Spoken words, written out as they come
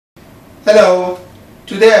Hello!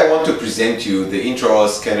 Today I want to present you the intraoral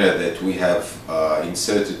scanner that we have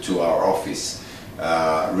inserted to our office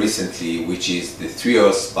recently, which is the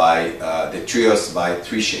Trios by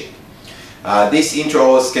 3Shape. This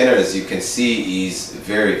intraoral scanner, as you can see, is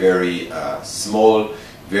very small,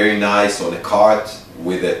 very nice on a cart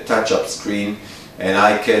with a touch-up screen, and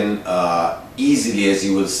I can easily, as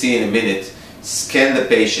you will see in a minute, scan the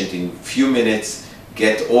patient in few minutes,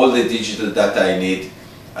 get all the digital data I need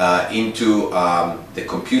into the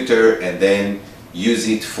computer, and then use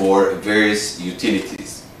it for various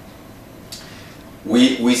utilities.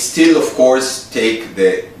 We still, of course, take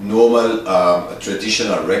the normal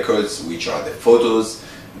traditional records, which are the photos,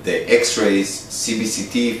 the x-rays,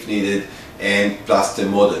 CBCT if needed, and plaster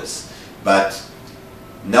models. But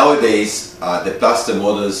nowadays the plaster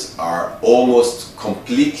models are almost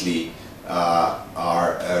completely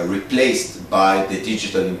replaced by the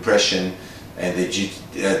digital impression and the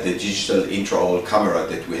digital intraoral camera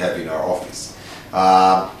that we have in our office.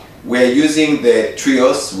 We're using the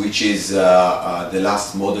Trios, which is the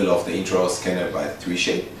last model of the intraoral scanner by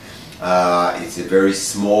 3Shape. It's a very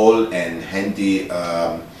small and handy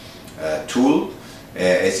tool,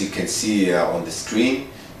 as you can see on the screen.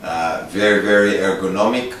 Very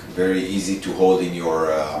ergonomic, very easy to hold in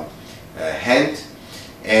your hand.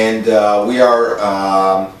 And we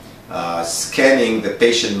are scanning the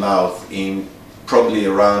patient mouth in probably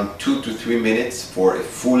around 2 to 3 minutes for a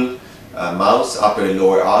full mouth, upper and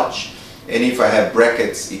lower arch. And if I have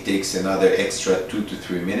brackets, it takes another extra 2 to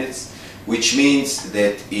 3 minutes, which means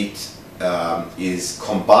that it is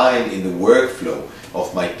combined in the workflow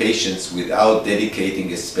of my patients without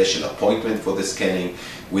dedicating a special appointment for the scanning,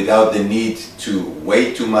 without the need to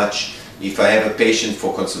wait too much. If I have a patient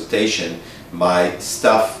for consultation, my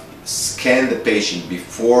staff scan the patient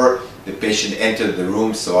before the patient entered the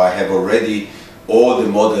room, so I have already all the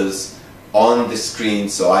models on the screen,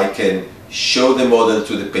 so I can show the model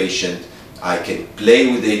to the patient, I can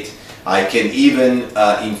play with it, I can even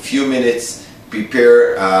in few minutes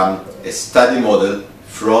prepare a study model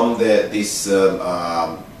from this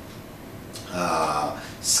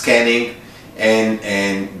scanning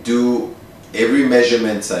and do every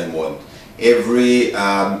measurements I want, every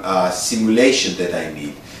simulation that I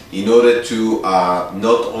need, in order to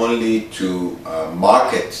not only to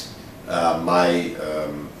market my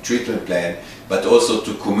treatment plan, but also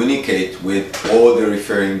to communicate with all the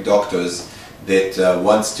referring doctors that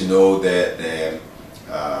wants to know the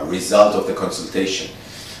result of the consultation.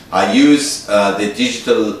 I use the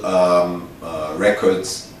digital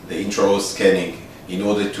records, the intraoral scanning, in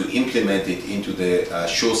order to implement it into the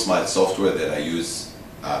Suresmile software that I use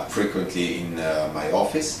frequently in my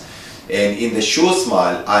office. And in the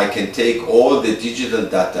Suresmile, I can take all the digital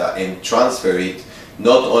data and transfer it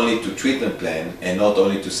not only to treatment plan and not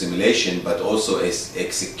only to simulation, but also as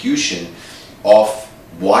execution of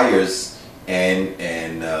wires and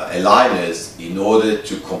aligners in order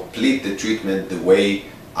to complete the treatment the way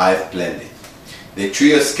I've planned it. The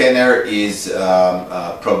Trios scanner is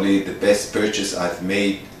probably the best purchase I've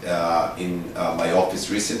made in my office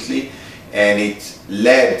recently, and it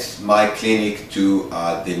led my clinic to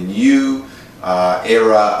the new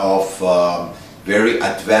era of very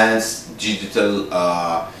advanced digital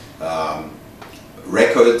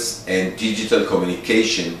records and digital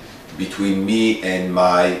communication between me and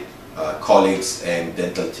my colleagues and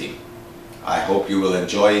dental team. I hope you will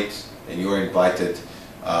enjoy it, and you are invited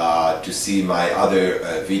to see my other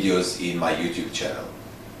videos in my YouTube channel.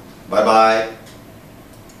 Bye bye!